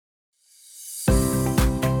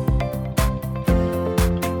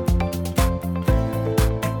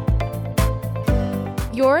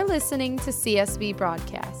You're listening to CSB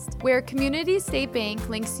Broadcast, where Community State Bank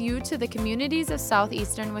links you to the communities of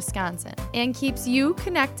southeastern Wisconsin and keeps you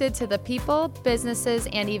connected to the people, businesses,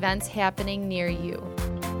 and events happening near you.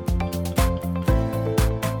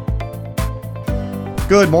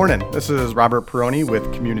 Good morning. This is Robert Peroni with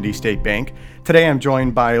Community State Bank. Today I'm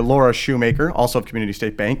joined by Laura Shoemaker, also of Community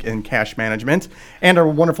State Bank in cash management, and our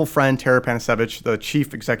wonderful friend Tara Panasevich, the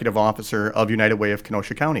Chief Executive Officer of United Way of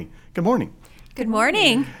Kenosha County. Good morning. Good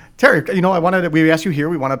morning. Tara, we asked you here,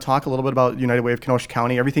 we want to talk a little bit about United Way of Kenosha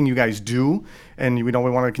County, everything you guys do, and we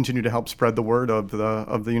want to continue to help spread the word of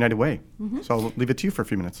the United Way. Mm-hmm. So I'll leave it to you for a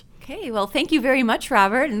few minutes. Okay, well, thank you very much,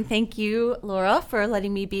 Robert, and thank you, Laura, for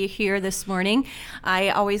letting me be here this morning. I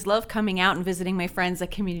always love coming out and visiting my friends at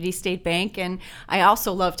Community State Bank, and I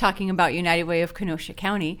also love talking about United Way of Kenosha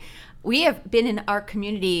County. We have been in our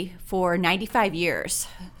community for 95 years.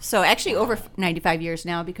 So actually over 95 years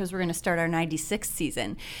now, because we're going to start our 96th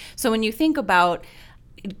season. So when you think about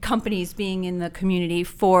companies being in the community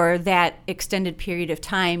for that extended period of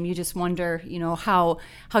time, you just wonder, how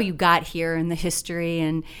you got here and the history.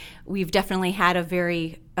 And we've definitely had a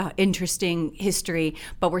very interesting history,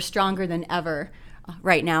 but we're stronger than ever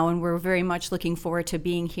right now, and we're very much looking forward to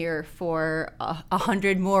being here for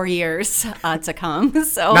 100 more years to come.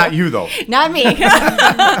 So not you though. Not me.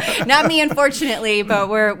 Not me, unfortunately, but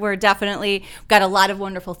we're definitely got a lot of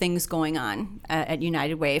wonderful things going on at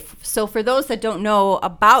United Way. So for those that don't know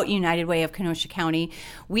about United Way of Kenosha County,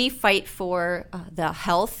 we fight for the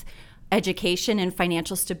health, education, and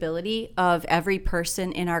financial stability of every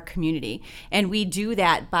person in our community. And we do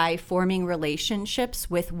that by forming relationships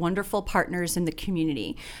with wonderful partners in the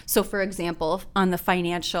community. So for example, on the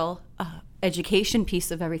financial education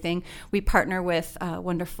piece of everything, we partner with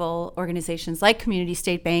wonderful organizations like Community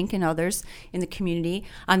State Bank and others in the community.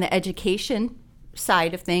 On the education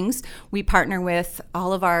side of things, we partner with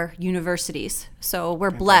all of our universities. So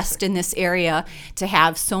we're blessed in this area to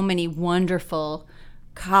have so many wonderful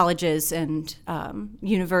colleges and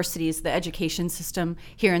universities. The education system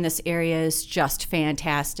here in this area is just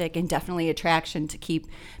fantastic and definitely attraction to keep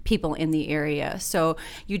people in the area. So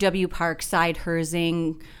UW Parkside,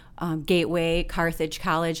 Herzing, Gateway, Carthage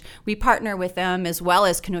College, we partner with them, as well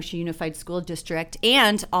as Kenosha Unified School District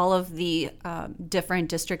and all of the different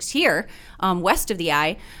districts here west of the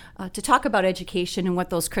I to talk about education and what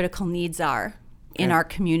those critical needs are in our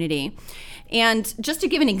community. And just to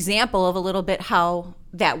give an example of a little bit how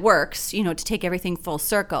that works, to take everything full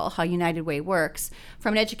circle, how United Way works.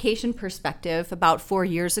 From an education perspective, about 4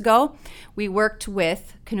 years ago, we worked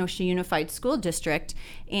with Kenosha Unified School District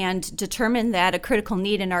and determined that a critical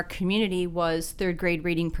need in our community was third grade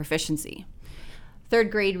reading proficiency.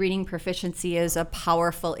 Third grade reading proficiency is a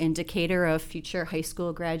powerful indicator of future high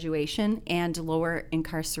school graduation and lower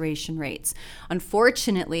incarceration rates.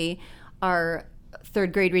 Unfortunately, our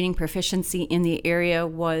third grade reading proficiency in the area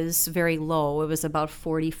was very low. It was about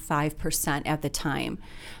 45% at the time.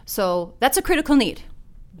 So that's a critical need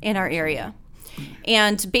in our area.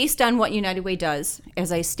 And based on what United Way does,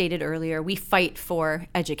 as I stated earlier, we fight for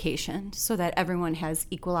education so that everyone has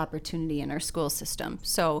equal opportunity in our school system.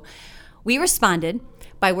 So we responded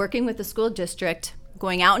by working with the school district,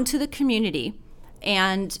 going out into the community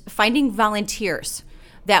and finding volunteers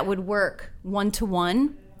that would work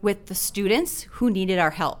one-to-one with the students who needed our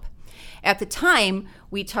help. At the time,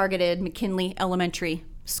 we targeted McKinley Elementary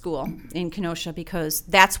School in Kenosha because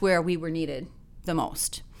that's where we were needed the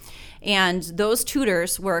most. And those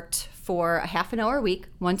tutors worked for a half an hour a week,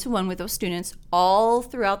 one-to-one with those students, all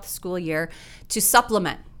throughout the school year to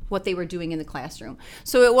supplement what they were doing in the classroom.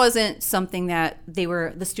 So it wasn't something that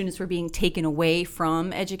the students were being taken away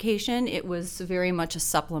from education. It was very much a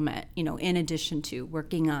supplement, in addition to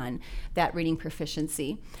working on that reading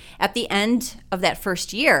proficiency. At the end of that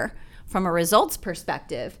first year, from a results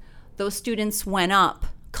perspective, those students went up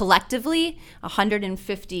collectively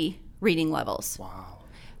 150 reading levels. Wow.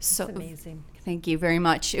 So that's amazing. Thank you very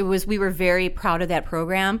much. We were very proud of that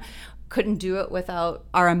program. Couldn't do it without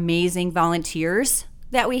our amazing volunteers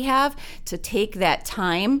that we have to take that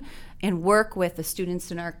time and work with the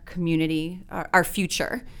students in our community, our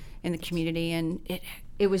future in the community. And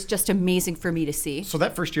it was just amazing for me to see. So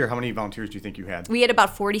that first year, how many volunteers do you think you had? We had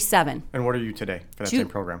about 47. And what are you today for that same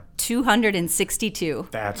program? 262.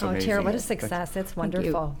 That's amazing. Tara, what a success. That's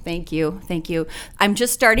wonderful. Thank you. I'm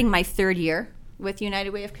just starting my third year with United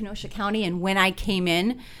Way of Kenosha County. And when I came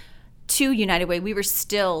in to United Way, we were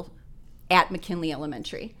still at McKinley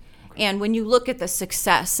Elementary. And when you look at the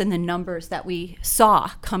success and the numbers that we saw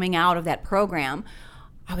coming out of that program,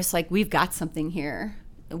 I was like, we've got something here.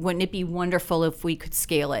 Wouldn't it be wonderful if we could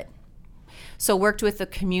scale it? So worked with the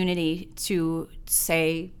community to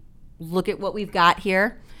say, look at what we've got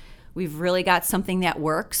here. We've really got something that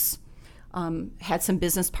works. Had some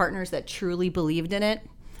business partners that truly believed in it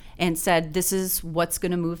and said, this is what's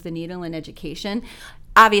going to move the needle in education.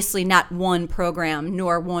 Obviously, not one program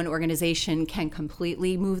nor one organization can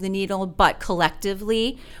completely move the needle, but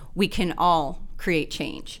collectively, we can all create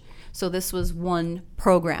change. So this was one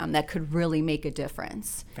program that could really make a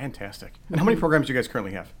difference. Fantastic. And how many programs do you guys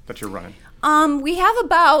currently have that you're running? We have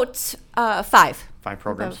about 5. 5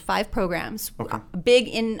 programs? About 5 programs. Okay. Big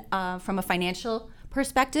in from a financial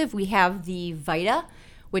perspective, we have the VITA,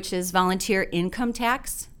 which is Volunteer Income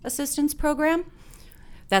Tax Assistance Program.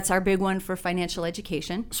 That's our big one for financial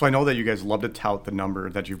education. So I know that you guys love to tout the number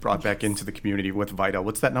that you've brought back into the community with VITA.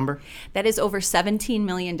 What's that number? That is over $17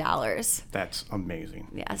 million. That's amazing.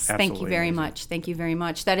 Yes, Absolutely thank you very amazing. much. Thank you very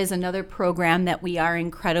much. That is another program that we are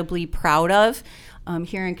incredibly proud of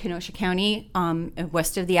here in Kenosha County,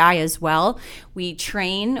 west of the I as well. We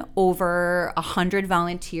train over 100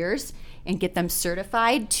 volunteers and get them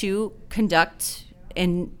certified to conduct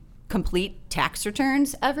and complete tax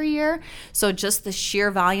returns every year. So just the sheer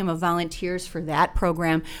volume of volunteers for that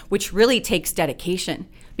program, which really takes dedication,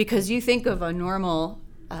 because you think of a normal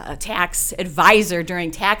tax advisor during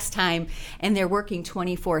tax time and they're working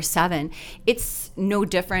 24/7. It's no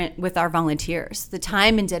different with our volunteers. The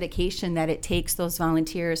time and dedication that it takes those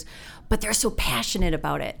volunteers, but they're so passionate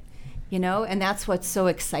about it, and that's what's so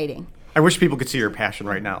exciting. I wish people could see your passion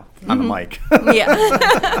right now on the mic. Yeah.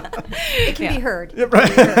 It can be heard.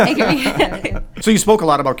 So you spoke a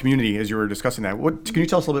lot about community as you were discussing that. Can you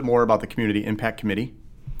tell us a little bit more about the Community Impact Committee?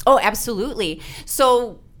 Oh, absolutely.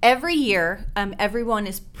 So every year, everyone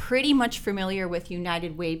is pretty much familiar with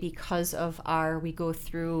United Way because of we go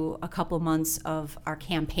through a couple months of our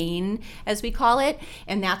campaign, as we call it,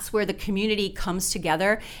 and that's where the community comes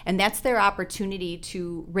together, and that's their opportunity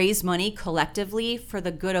to raise money collectively for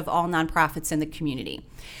the good of all nonprofits in the community.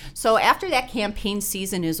 So after that campaign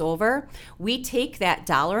season is over, we take that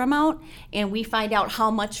dollar amount and we find out how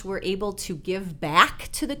much we're able to give back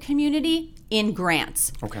to the community in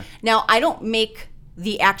grants. Okay. Now, I don't make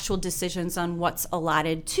the actual decisions on what's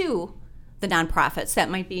allotted to the nonprofits. That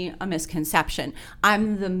might be a misconception.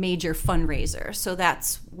 I'm the major fundraiser, so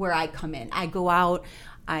that's where I come in. I go out,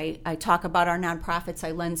 I talk about our nonprofits,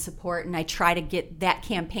 I lend support, and I try to get that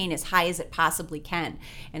campaign as high as it possibly can.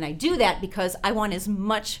 And I do that because I want as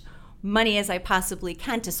much money as I possibly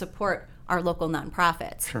can to support our local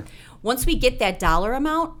nonprofits. Sure. Once we get that dollar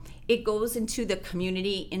amount, it goes into the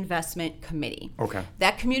Community Investment Committee. Okay.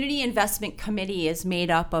 That Community Investment Committee is made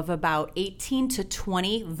up of about 18 to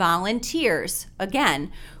 20 volunteers,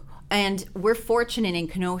 again, and we're fortunate in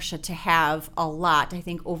Kenosha to have a lot, I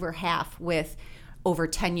think over half, with over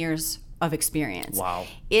 10 years of experience. Wow.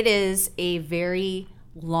 It is a very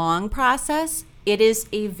long process. It is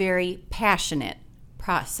a very passionate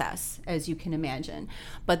process, as you can imagine.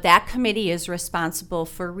 But that committee is responsible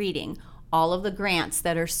for reading all of the grants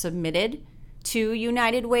that are submitted to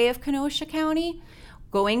United Way of Kenosha County,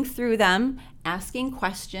 going through them, asking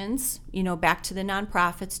questions, back to the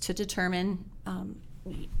nonprofits to determine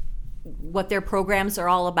what their programs are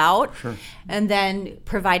all about, Sure. and then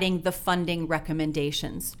providing the funding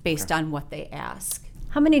recommendations based on what they ask.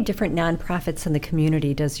 How many different nonprofits in the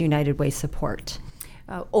community does United Way support?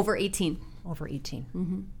 Over 18. Over 18.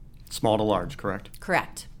 Mm-hmm. Small to large, correct?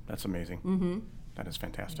 Correct. That's amazing. Mm-hmm. That is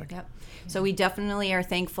fantastic. Yep. So we definitely are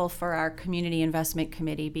thankful for our Community Investment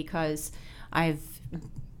Committee, because I've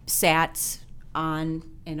sat on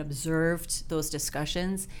and observed those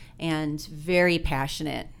discussions, and very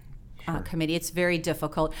passionate committee. It's very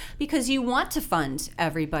difficult because you want to fund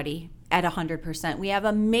everybody at 100%. We have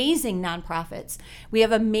amazing nonprofits. We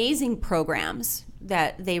have amazing programs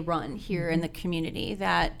that they run here in the community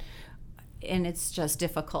and it's just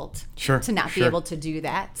difficult to not be able to do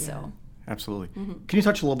that. Yeah. So. Absolutely. Mm-hmm. Can you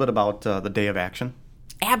touch a little bit about the Day of Action?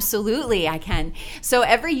 Absolutely, I can. So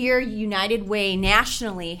every year, United Way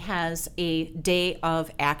nationally has a Day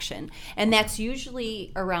of Action, and that's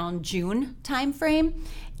usually around June timeframe.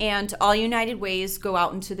 And all United Ways go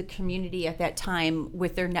out into the community at that time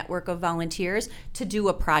with their network of volunteers to do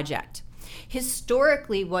a project.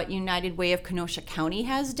 Historically, what United Way of Kenosha County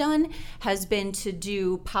has done has been to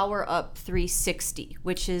do Power Up 360,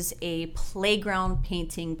 which is a playground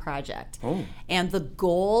painting project. Oh. And the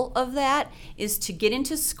goal of that is to get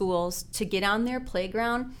into schools, to get on their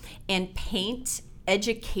playground and paint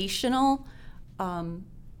educational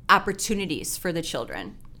opportunities for the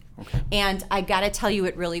children. Okay. And I got to tell you,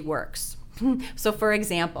 it really works. So for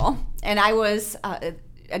example, and I was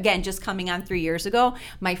again, just coming on 3 years ago,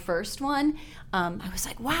 my first one, I was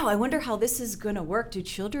like, wow, I wonder how this is going to work. Do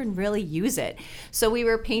children really use it? So we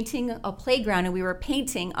were painting a playground, and we were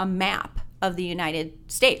painting a map of the United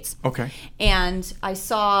States. Okay. And I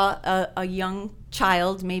saw a young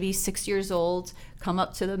child, maybe 6 years old, come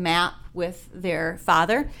up to the map with their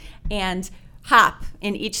father and hop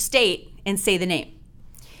in each state and say the name.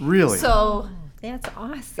 Really? So That's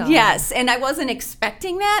awesome. yes, and I wasn't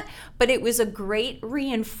expecting that, but it was a great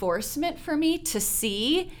reinforcement for me to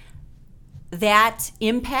see that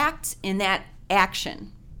impact in that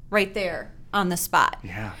action right there on the spot.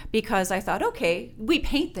 Yeah. Because I thought, okay, we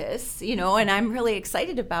paint this, and I'm really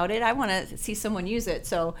excited about it. I want to see someone use it.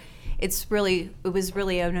 So it was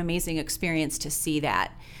really an amazing experience to see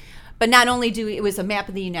that. But not only it was a map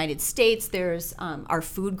of the United States, there's our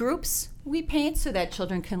food groups we paint so that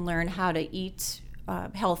children can learn how to eat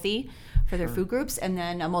healthy for their food groups, and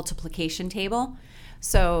then a multiplication table.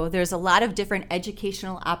 So there's a lot of different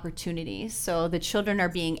educational opportunities. So the children are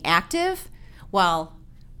being active while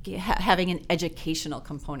having an educational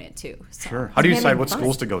component too. So. Sure. How do you decide what fun.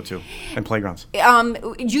 schools to go to and playgrounds?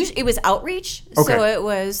 It was outreach. Okay. So it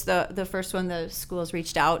was the first one. The schools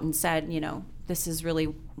reached out and said, this is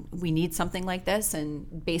really, we need something like this.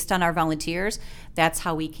 And based on our volunteers, that's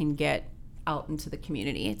how we can get out into the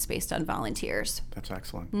community. It's based on volunteers. That's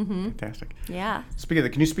excellent. Fantastic. Yeah. Speaking of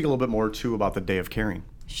that, can you speak a little bit more too about the Day of Caring? I know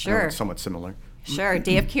Sure. it's somewhat similar. Sure.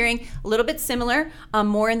 Day of Caring, a little bit similar,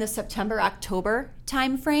 more in the September-October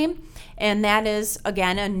timeframe. And that is,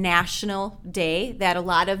 again, a national day that a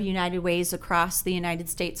lot of United Ways across the United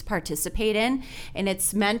States participate in. And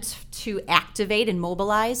it's meant to activate and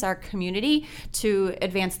mobilize our community to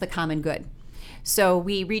advance the common good. So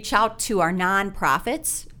we reach out to our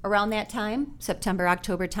nonprofits around that time,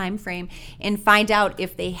 September-October timeframe, and find out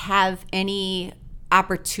if they have any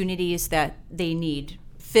opportunities that they need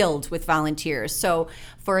filled with volunteers. So,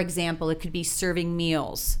 for example, it could be serving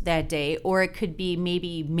meals that day, or it could be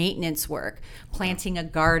maybe maintenance work, planting a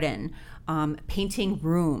garden, painting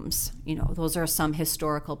rooms. Those are some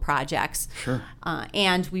historical projects. Sure.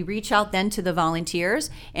 And we reach out then to the volunteers,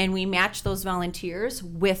 and we match those volunteers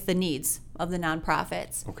with the needs of the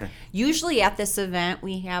nonprofits. Okay. Usually at this event,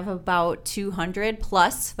 we have about 200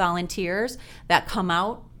 plus volunteers that come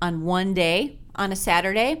out on one day, on a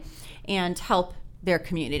Saturday, and help their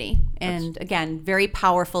community. And again, very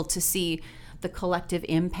powerful to see the collective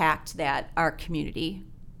impact that our community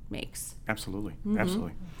makes. Absolutely.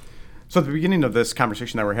 Absolutely. So at the beginning of this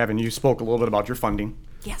conversation that we're having, you spoke a little bit about your funding.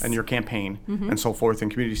 Yes. And your campaign and so forth.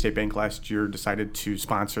 And Community State Bank last year decided to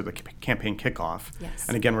sponsor the campaign kickoff. Yes.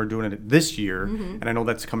 And again, we're doing it this year, and I know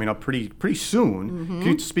that's coming up pretty soon.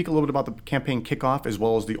 Can you speak a little bit about the campaign kickoff as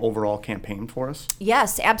well as the overall campaign for us?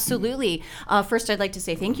 Yes, absolutely. First, I'd like to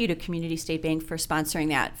say thank you to Community State Bank for sponsoring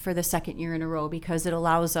that for the second year in a row, because it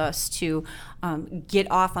allows us to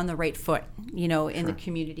get off on the right foot, in the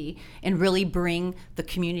community, and really bring the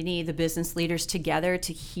community, the business leaders together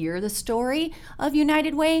to hear the story of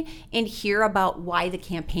United Way and hear about why the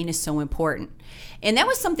campaign is so important. And that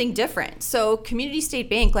was something different. So Community State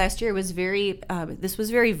Bank last year was this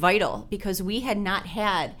was very vital, because we had not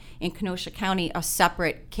had in Kenosha County a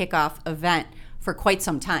separate kickoff event for quite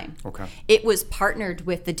some time. Okay. It was partnered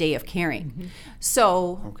with the Day of Caring.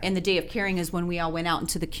 So, and the Day of Caring is when we all went out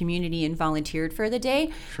into the community and volunteered for the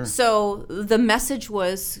day. Sure. So the message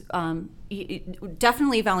was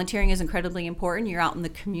definitely volunteering is incredibly important. You're out in the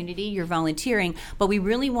community, you're volunteering, but we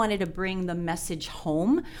really wanted to bring the message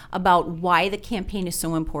home about why the campaign is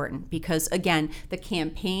so important, because again, the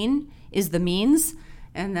campaign is the means,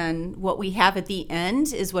 and then what we have at the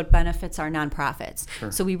end is what benefits our nonprofits.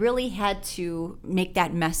 Sure. So we really had to make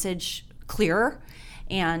that message clearer,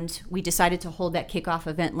 and we decided to hold that kickoff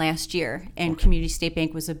event last year. And Community State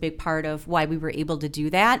Bank was a big part of why we were able to do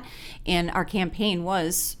that. And our campaign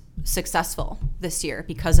was successful this year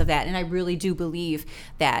because of that. And I really do believe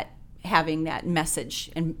that having that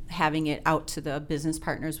message and having it out to the business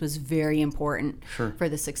partners was very important for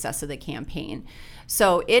the success of the campaign.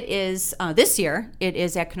 So it is, this year, it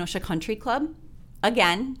is at Kenosha Country Club.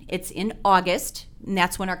 Again, it's in August, and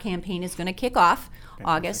that's when our campaign is going to kick off.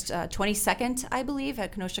 August 22nd, I believe,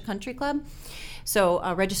 at Kenosha Country Club.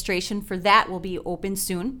 So registration for that will be open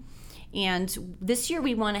soon. And this year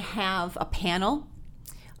we want to have a panel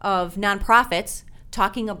of nonprofits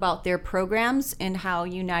talking about their programs and how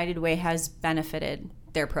United Way has benefited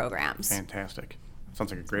their programs. Fantastic.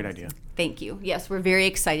 Sounds like a great idea. Thank you. Yes, we're very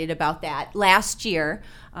excited about that. Last year,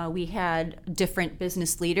 we had different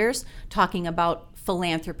business leaders talking about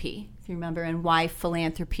philanthropy, if you remember, and why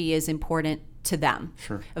philanthropy is important to them.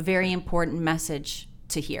 Sure. A very important message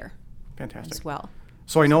to hear Fantastic. as well.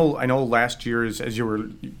 So I know last year, as you were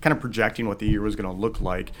kind of projecting what the year was going to look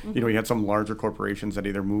like, you had some larger corporations that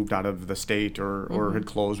either moved out of the state or had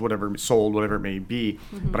closed, sold, whatever it may be.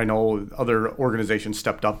 But I know other organizations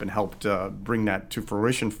stepped up and helped bring that to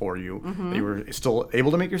fruition for you. That you were still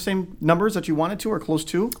able to make your same numbers that you wanted to or close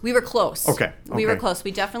to? We were close. Okay. We were close.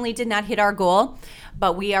 We definitely did not hit our goal,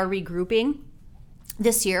 but we are regrouping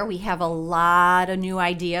this year. We have a lot of new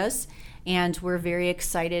ideas, and we're very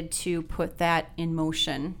excited to put that in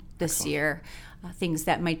motion this year. Things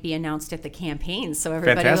that might be announced at the campaign, so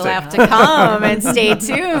everybody will have to come and stay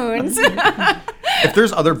tuned. If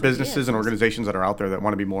there's other businesses and organizations that are out there that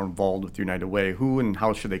want to be more involved with United Way, who and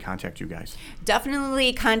how should they contact you guys?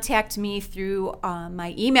 Definitely contact me through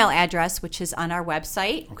my email address, which is on our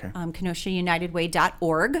website,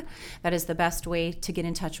 KenoshaUnitedWay.org. That is the best way to get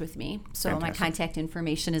in touch with me. So Fantastic. My contact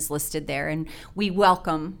information is listed there, and we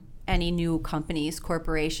welcome any new companies,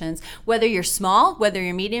 corporations, whether you're small, whether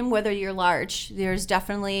you're medium, whether you're large. There's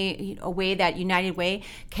definitely a way that United Way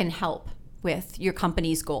can help with your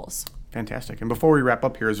company's goals. Fantastic. And before we wrap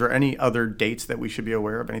up here, is there any other dates that we should be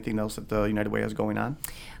aware of? Anything else that the United Way has going on?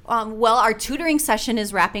 Well, our tutoring session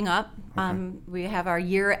is wrapping up. We have our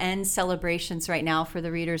year-end celebrations right now for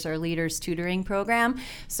the Readers Are Leaders tutoring program.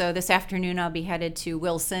 So this afternoon I'll be headed to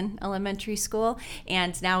Wilson Elementary School,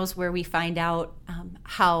 and now is where we find out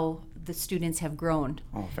how the students have grown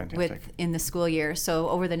in the school year. So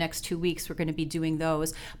over the next 2 weeks we're going to be doing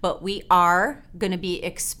those. But we are going to be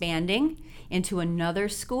expanding into another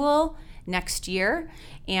school next year,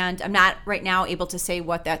 and I'm not right now able to say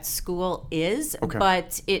what that school is,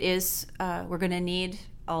 but it is we're going to need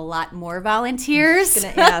a lot more volunteers. I was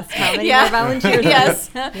going to ask how many more volunteers.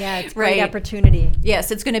 Yes. Yeah, it's a great opportunity.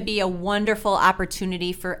 Yes, it's going to be a wonderful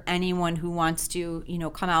opportunity for anyone who wants to,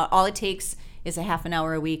 come out. All it takes is a half an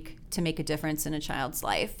hour a week to make a difference in a child's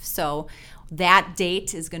life. So that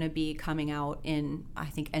date is going to be coming out in, I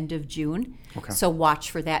think, end of June. So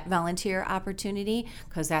watch for that volunteer opportunity,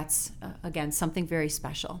 because that's, again, something very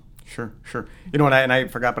special. Sure. You know what, and I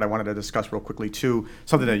forgot, but I wanted to discuss real quickly too,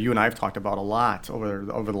 something that you and I have talked about a lot over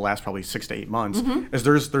the last probably 6 to 8 months, is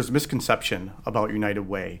there's misconception about United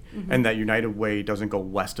Way, and that United Way doesn't go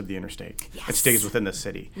west of the interstate. Yes. It stays within the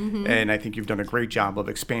city. And I think you've done a great job of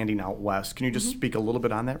expanding out west. Can you just speak a little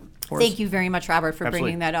bit on that for us? Thank you very much, Robert, for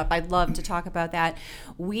bringing that up. I'd love to talk about that.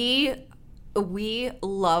 We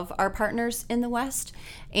love our partners in the West,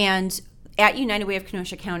 and at United Way of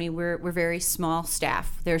Kenosha County, we're very small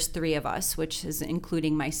staff. There's 3 of us, which is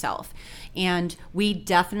including myself. And we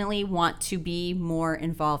definitely want to be more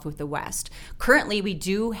involved with the West. Currently, we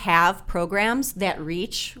do have programs that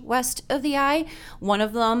reach west of the I. One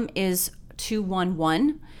of them is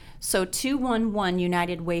 211. So 211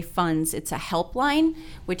 United Way Funds, it's a helpline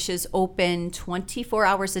which is open 24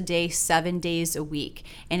 hours a day, 7 days a week.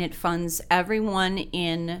 And it funds everyone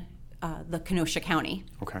in the Kenosha County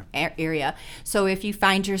area. So if you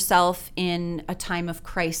find yourself in a time of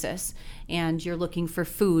crisis and you're looking for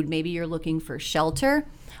food, maybe you're looking for shelter,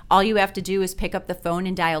 all you have to do is pick up the phone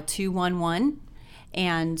and dial 211,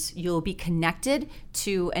 and you'll be connected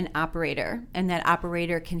to an operator, and that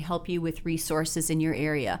operator can help you with resources in your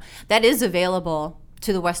area. That is available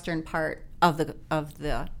to the western part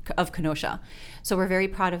of Kenosha. So we're very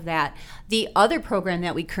proud of that. The other program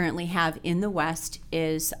that we currently have in the West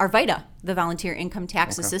is our VITA, the Volunteer Income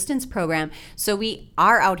Tax Assistance Program. So we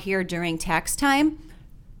are out here during tax time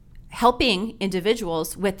helping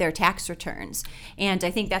individuals with their tax returns. And I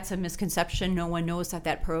think that's a misconception. No one knows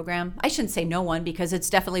that program, I shouldn't say no one, because it's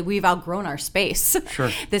definitely, we've outgrown our space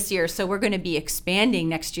this year. So we're going to be expanding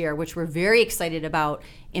next year, which we're very excited about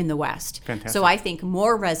in the West. Fantastic. So I think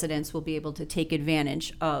more residents will be able to take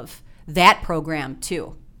advantage of that program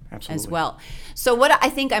too. Absolutely. As well. So what I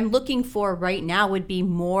think I'm looking for right now would be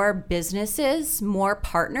more businesses, more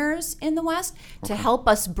partners in the West to help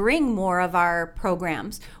us bring more of our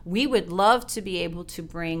programs. We would love to be able to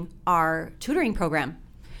bring our tutoring program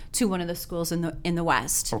to one of the schools in the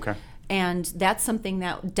West. And that's something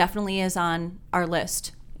that definitely is on our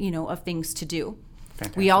list, of things to do.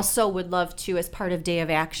 Fantastic. We also would love to, as part of Day of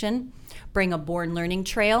Action, bring a Born Learning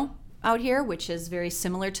Trail out here, which is very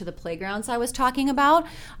similar to the playgrounds I was talking about.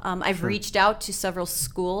 I've reached out to several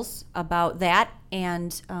schools about that,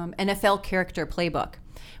 and NFL Character Playbook,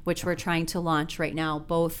 which we're trying to launch right now,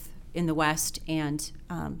 both in the West and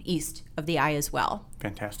east of the I as well.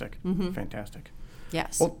 Fantastic. Fantastic.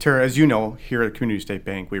 Yes. Well, Tara, as you know, here at Community State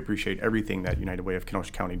Bank, we appreciate everything that United Way of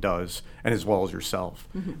Kenosha County does, and as well as yourself.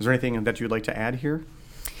 Is there anything that you'd like to add here?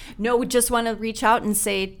 No, we just want to reach out and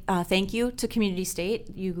say thank you to Community State.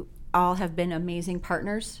 You all have been amazing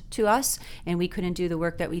partners to us, and we couldn't do the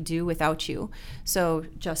work that we do without you. So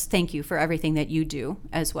just thank you for everything that you do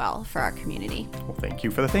as well for our community. Well, thank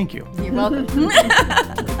you for the thank you. You're welcome.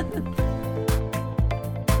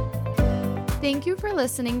 Thank you for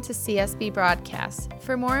listening to CSB Broadcast.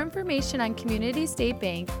 For more information on Community State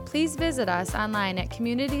Bank, please visit us online at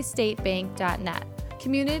communitystatebank.net.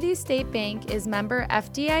 Community State Bank is member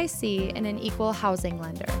FDIC and an equal housing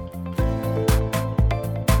lender.